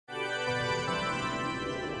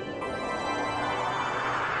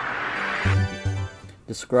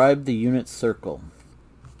Describe the unit circle.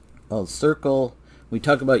 Well, circle, we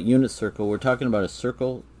talk about unit circle, we're talking about a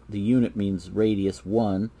circle. The unit means radius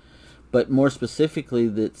 1, but more specifically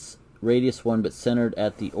that's radius 1 but centered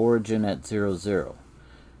at the origin at 0, 0.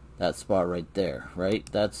 That spot right there, right?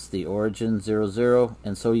 That's the origin, 0, 0.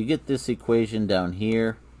 And so you get this equation down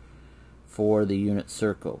here for the unit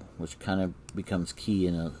circle, which kind of becomes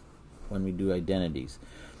key when we do identities.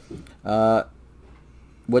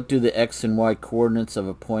 What do the x and y coordinates of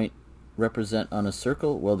a point represent on a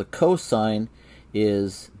circle? Well, the cosine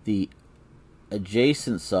is the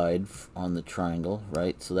adjacent side on the triangle,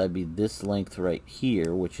 right? So that'd be this length right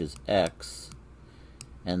here, which is x,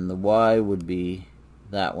 and the y would be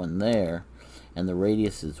that one there, and the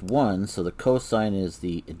radius is 1, so the cosine is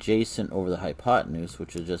the adjacent over the hypotenuse,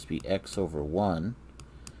 which would just be x over 1,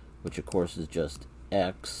 which of course is just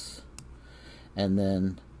x, and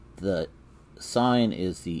then the sine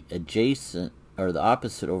is the adjacent or the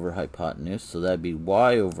opposite over hypotenuse, so that'd be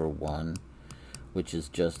y over 1, which is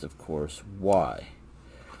just of course y.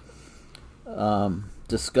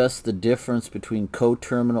 Discuss the difference between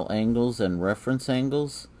coterminal angles and reference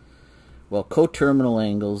angles. Well, coterminal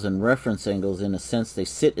angles and reference angles, in a sense, they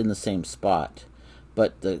sit in the same spot,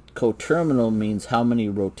 but the coterminal means how many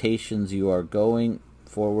rotations you are going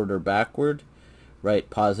forward or backward, right?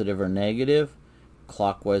 Positive or negative,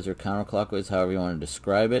 clockwise or counterclockwise, however you want to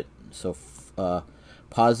describe it. So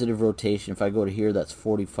positive rotation, if I go to here, that's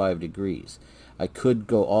 45 degrees. I could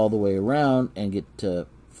go all the way around and get to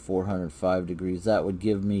 405 degrees. That would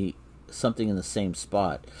give me something in the same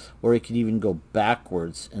spot. Or it could even go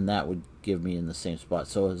backwards, and that would give me in the same spot.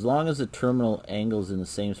 So as long as the terminal angle's in the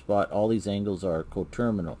same spot, all these angles are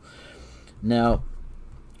coterminal. Now,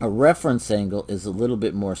 a reference angle is a little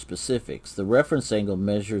bit more specifics. The reference angle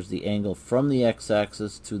measures the angle from the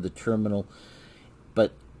x-axis to the terminal,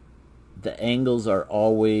 but the angles are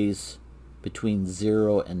always between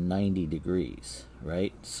 0 and 90 degrees,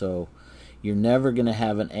 right? So you're never going to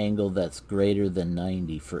have an angle that's greater than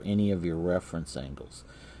 90 for any of your reference angles.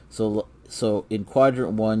 So in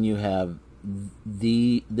quadrant 1 you have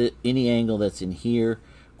any angle that's in here.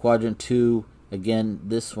 Quadrant 2, again,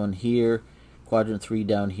 this one here. Quadrant 3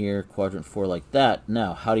 down here. Quadrant 4 like that.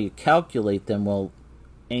 Now, how do you calculate them? Well,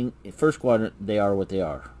 first quadrant, they are what they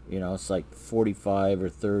are. You know, it's like 45 or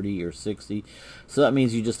 30 or 60. So that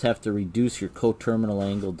means you just have to reduce your coterminal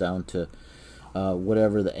angle down to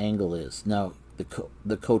whatever the angle is. Now,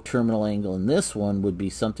 the coterminal angle in this one would be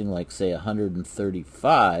something like, say,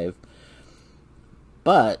 135.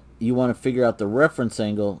 But you want to figure out the reference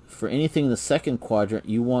angle. For anything in the second quadrant,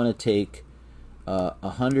 you want to take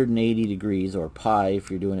 180 degrees, or pi if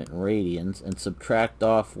you're doing it in radians, and subtract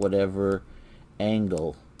off whatever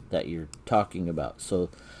angle that you're talking about. So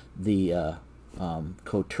the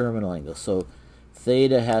coterminal angle. So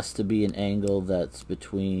theta has to be an angle that's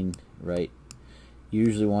between, right, you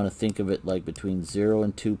usually want to think of it like between 0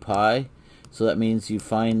 and 2 pi. So that means you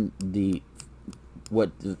find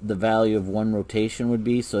what the value of one rotation would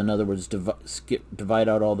be. So in other words, divide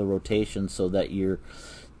out all the rotations so that you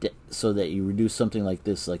reduce something like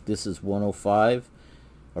this. Like this is 105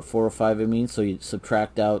 or 405, I mean. So you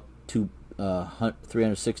subtract out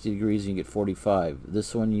 360 degrees and you get 45.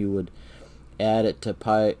 This one you would add it to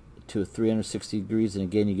pi to 360 degrees, and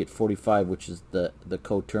again you get 45, which is the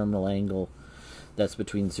coterminal angle that's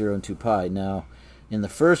between 0 and 2 pi. Now, in the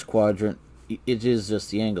first quadrant, it is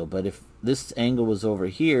just the angle, but if this angle was over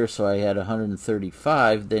here, so I had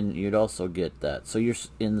 135, then you'd also get that. So you're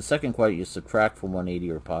in the second quadrant, you subtract from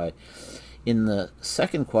 180 or pi. In the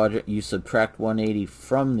second quadrant, you subtract 180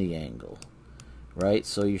 from the angle, right?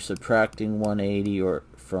 So you're subtracting 180 or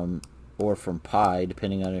from pi,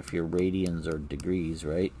 depending on if you're radians or degrees,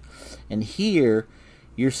 right? And here,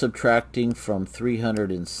 you're subtracting from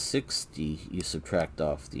 360, you subtract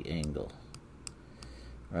off the angle,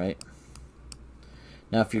 right?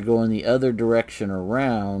 Now, if you're going the other direction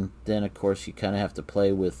around, then of course you kind of have to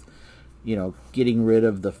play with, you know, getting rid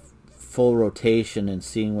of the full rotation and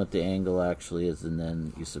seeing what the angle actually is, and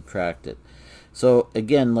then you subtract it. So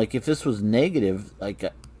again, like if this was negative, like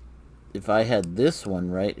if I had this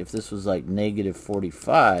one, right, if this was like negative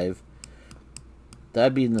 45,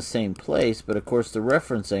 that'd be in the same place, but of course the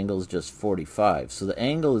reference angle is just 45. So the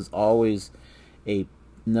angle is always a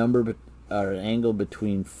number or an angle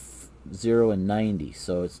between 0 and 90.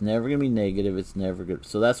 So it's never going to be negative, it's never good.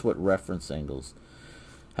 So that's what reference angles,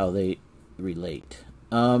 how they relate.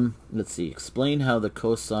 Let's see, explain how the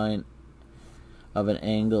cosine of an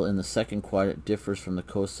angle in the second quadrant differs from the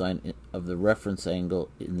cosine of the reference angle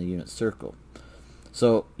in the unit circle.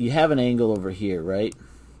 So you have an angle over here, right?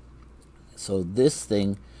 So this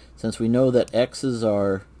thing, Since we know that x's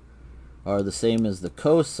are the same as the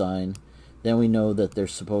cosine, then we know that they're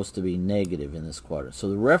supposed to be negative in this quadrant. So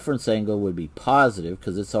the reference angle would be positive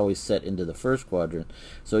because it's always set into the first quadrant.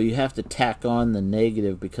 So you have to tack on the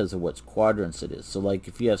negative because of what quadrants it is. So like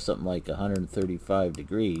if you have something like 135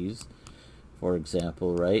 degrees, for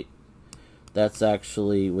example, right? That's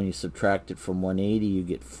actually, when you subtract it from 180, you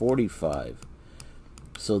get 45.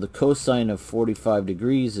 So the cosine of 45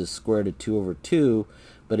 degrees is square root of 2 over 2.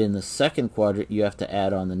 But in the second quadrant, you have to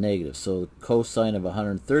add on the negative. So the cosine of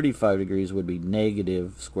 135 degrees would be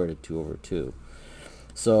negative square root of 2 over 2.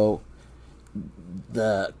 So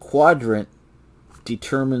the quadrant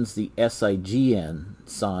determines the SIGN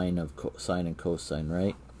sign of sine and cosine,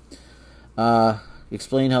 right?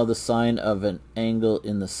 Explain how the sine of an angle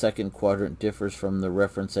in the second quadrant differs from the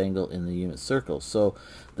reference angle in the unit circle. So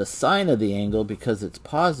the sine of the angle, because it's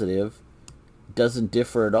positive, doesn't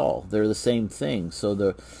differ at all. They're the same thing. So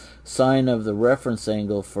the sine of the reference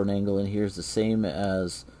angle for an angle in here is the same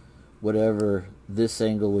as whatever this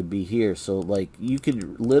angle would be here. So like you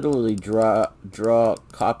could literally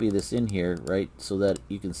copy this in here, right, so that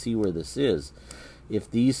you can see where this is. If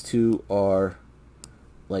these two are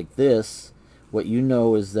like this, what you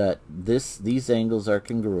know is that these angles are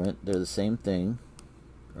congruent. They're the same thing,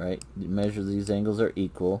 right? You measure these angles are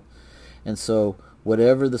equal, and so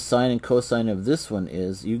whatever the sine and cosine of this one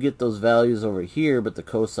is, you get those values over here, but the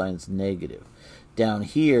cosine's negative. Down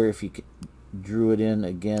here, if you drew it in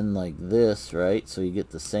again like this, right? So you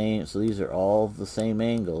get the same. So these are all the same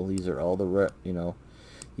angle. These are all the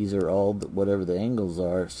these are all whatever the angles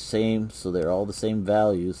are, same. So they're all the same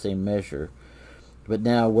value, same measure. But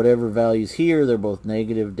now whatever values here, they're both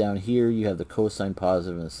negative. Down here, you have the cosine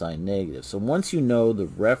positive and the sine negative. So once you know the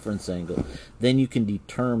reference angle, then you can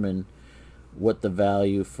determine what the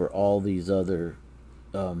value for all these other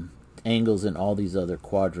angles in all these other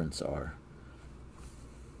quadrants are.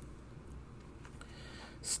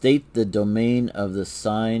 State the domain of the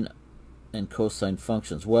sine and cosine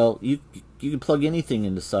functions. Well, you can plug anything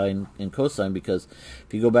into sine and cosine, because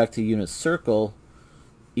if you go back to unit circle,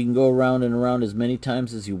 you can go around and around as many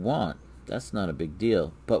times as you want. That's not a big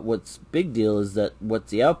deal. But what's big deal is that what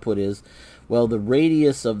the output is, well, the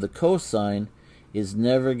radius of the cosine is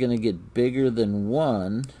never going to get bigger than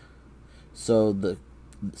 1. So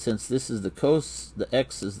since this is the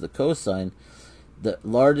x is the cosine, the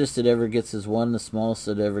largest it ever gets is 1, the smallest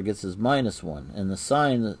it ever gets is -1. And the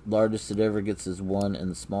sine, the largest it ever gets is 1,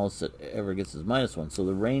 and the smallest it ever gets is -1. So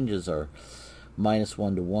the ranges are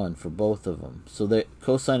 -1 to 1 for both of them. So the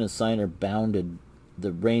cosine and sine are bounded,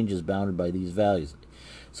 the range is bounded by these values.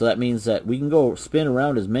 So that means that we can go spin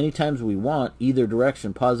around as many times as we want, either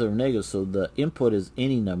direction, positive or negative. So the input is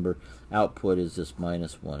any number, output is just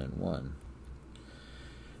 -1 and 1.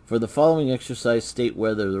 For the following exercise, state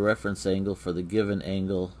whether the reference angle for the given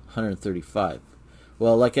angle 135.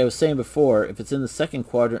 Well, like I was saying before, if it's in the second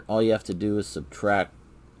quadrant, all you have to do is subtract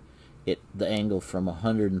the angle from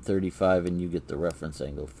 135 and you get the reference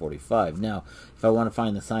angle 45. Now, if I want to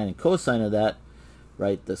find the sine and cosine of that,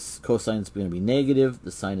 right, the cosine is going to be negative,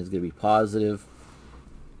 the sine is going to be positive,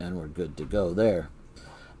 and we're good to go there.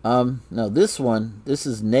 Now this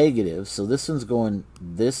is negative, so this one's going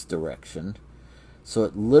this direction. So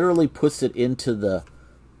it literally puts it into the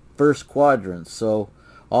first quadrant. So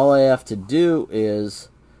all I have to do is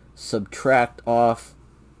subtract off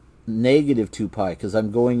negative 2 pi, because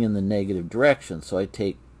I'm going in the negative direction. So I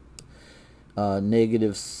take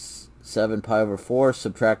negative 7 pi over 4,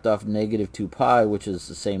 subtract off negative 2 pi, which is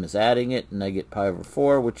the same as adding it, and I get pi over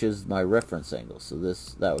 4, which is my reference angle. So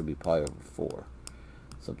that would be pi over 4,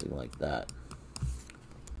 something like that.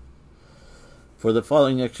 For the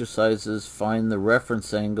following exercises, find the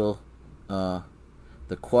reference angle, the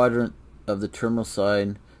quadrant of the terminal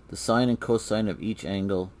sine, the sine and cosine of each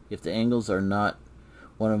angle. If the angles are not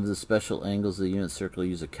one of the special angles of the unit circle,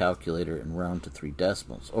 use a calculator and round to 3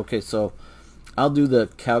 decimals. Okay, so I'll do the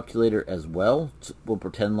calculator as well. We'll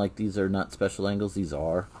pretend like these are not special angles. These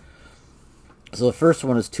are. So the first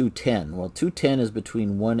one is 210. Well, 210 is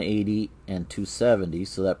between 180 and 270,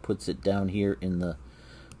 so that puts it down here in the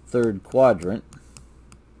third quadrant.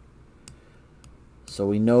 So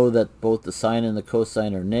we know that both the sine and the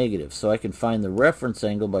cosine are negative. So I can find the reference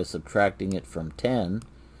angle by subtracting it from 10.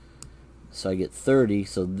 So I get 30.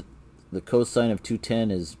 So the cosine of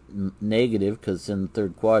 210 is negative because it's in the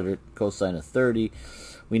third quadrant. Cosine of 30,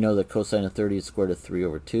 we know that cosine of 30 is square root of 3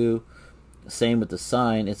 over 2. Same with the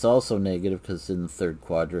sine. It's also negative because it's in the third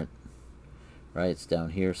quadrant. Right? It's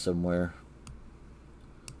down here somewhere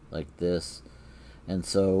like this. And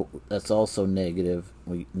so that's also negative.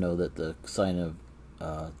 We know that the sine of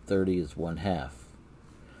 30 is 1/2.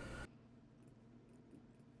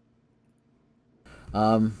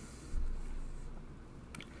 Now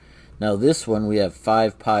this one we have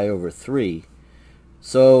 5 pi over 3.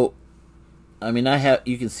 So, I mean,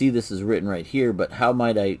 you can see this is written right here, but how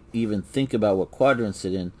might I even think about what quadrant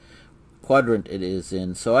it is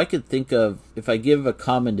in? So I could think of, if I give a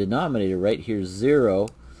common denominator, right here's 0,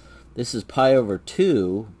 this is pi over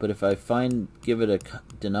 2, but if I give it a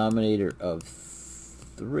denominator of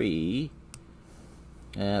 3,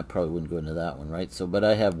 I probably wouldn't go into that one, right? So, but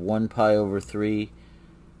I have 1 pi over 3,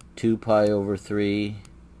 2 pi over 3,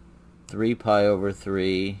 3 pi over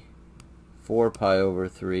 3, 4 pi over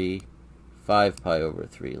 3, 5 pi over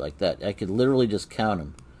 3, like that. I could literally just count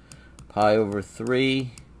them. Pi over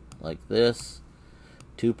 3, like this.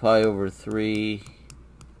 2 pi over 3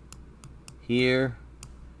 here.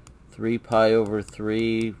 3 pi over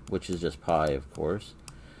 3, which is just pi, of course.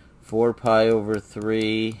 4 pi over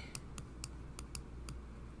 3.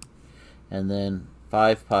 And then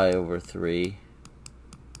 5 pi over 3.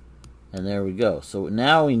 And there we go. So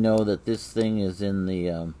now we know that this thing is in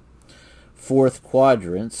the fourth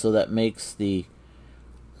quadrant, so that makes the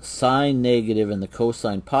sine negative and the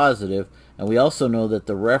cosine positive, and we also know that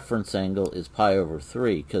the reference angle is pi over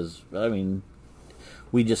 3, because, I mean,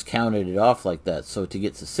 we just counted it off like that. So to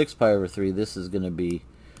get to 6 pi over 3, this is going to be,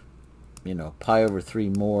 you know, pi over 3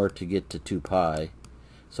 more to get to 2 pi.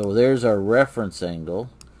 So there's our reference angle.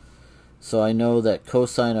 So I know that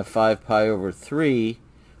cosine of 5 pi over 3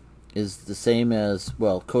 is the same as,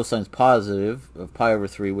 well, cosine's positive of pi over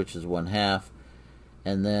 3, which is 1/2,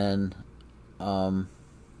 and then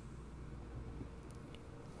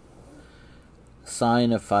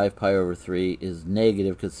sine of 5 pi over 3 is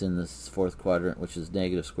negative, because it's in this fourth quadrant, which is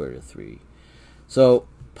negative square root of 3. So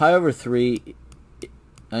pi over 3,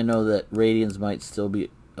 I know that radians might still be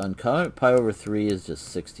uncommon. Pi over 3 is just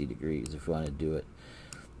 60 degrees if you want to do it.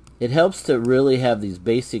 It helps to really have these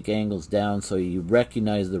basic angles down so you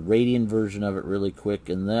recognize the radian version of it really quick,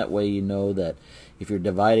 and that way you know that if you're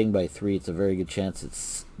dividing by 3, it's a very good chance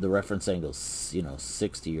it's the reference angle is, you know,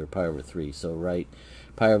 60 or pi over 3. So right,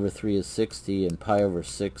 pi over 3 is 60 and pi over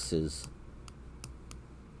 6 is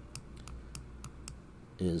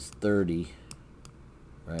 30,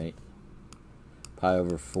 right? Pi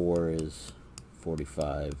over 4 is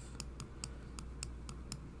 45.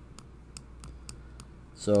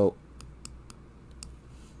 So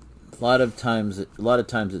a lot of times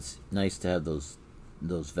it's nice to have those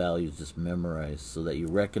values just memorized so that you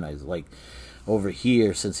recognize, like over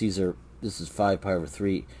here, since this is 5 pi over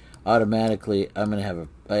 3, automatically I have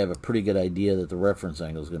a pretty good idea that the reference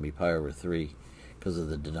angle is going to be pi over 3 because of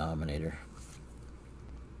the denominator.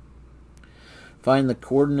 Find the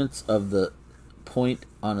coordinates of the point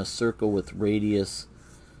on a circle with radius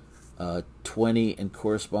 20 and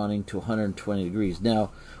corresponding to 120 degrees.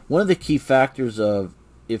 Now, one of the key factors of,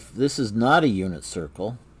 if this is not a unit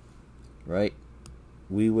circle, right,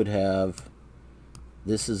 we would have,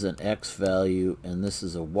 this is an x value and this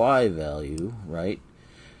is a y value, right?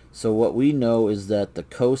 So what we know is that the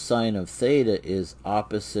cosine of theta is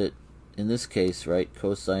opposite, in this case, right,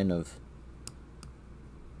 cosine of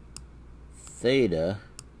theta,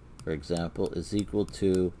 for example, is equal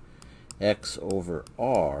to x over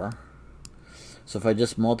r. So if I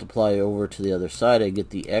just multiply over to the other side, I get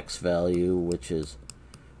the x value, which is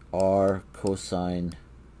r cosine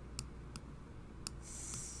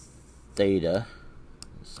theta.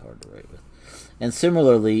 It's hard to write with. And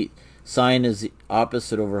similarly, sine is the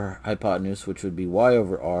opposite over hypotenuse, which would be y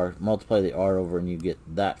over r. Multiply the r over and you get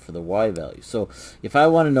that for the y value. So if I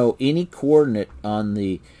want to know any coordinate in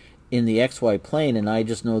the xy plane, and I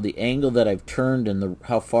just know the angle that I've turned and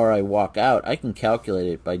how far I walk out, I can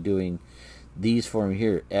calculate it by doing these for me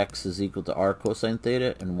here. X is equal to r cosine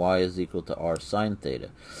theta and y is equal to r sine theta.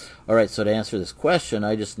 Alright, so to answer this question,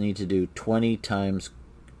 I just need to do 20 times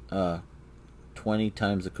the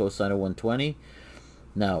cosine of 120.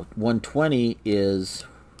 Now 120 is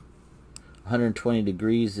 120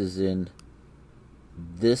 degrees is in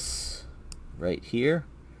this right here,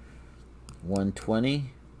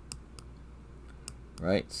 120,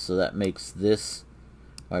 right? So that makes this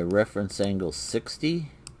my reference angle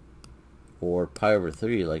 60, or pi over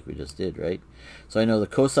 3 like we just did, right? So I know the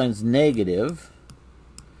cosine's negative,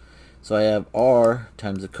 so I have r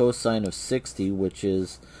times the cosine of 60, which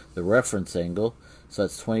is the reference angle, so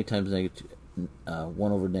that's 20 times negative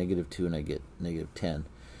 1 over negative 2, and I get negative 10.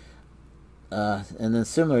 And then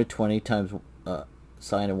similarly, 20 times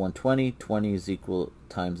sine of 120, 20 is equal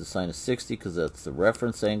times the sine of 60, because that's the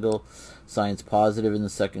reference angle. Sine's positive in the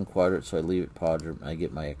second quadrant, so I leave it positive, and I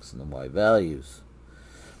get my x and the y values.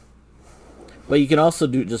 But you can also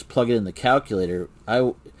just plug it in the calculator.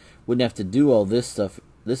 I wouldn't have to do all this stuff.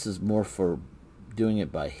 This is more for doing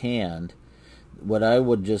it by hand, what I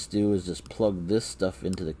would just do is just plug this stuff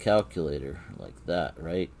into the calculator like that,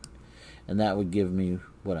 right? And that would give me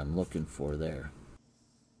what I'm looking for there.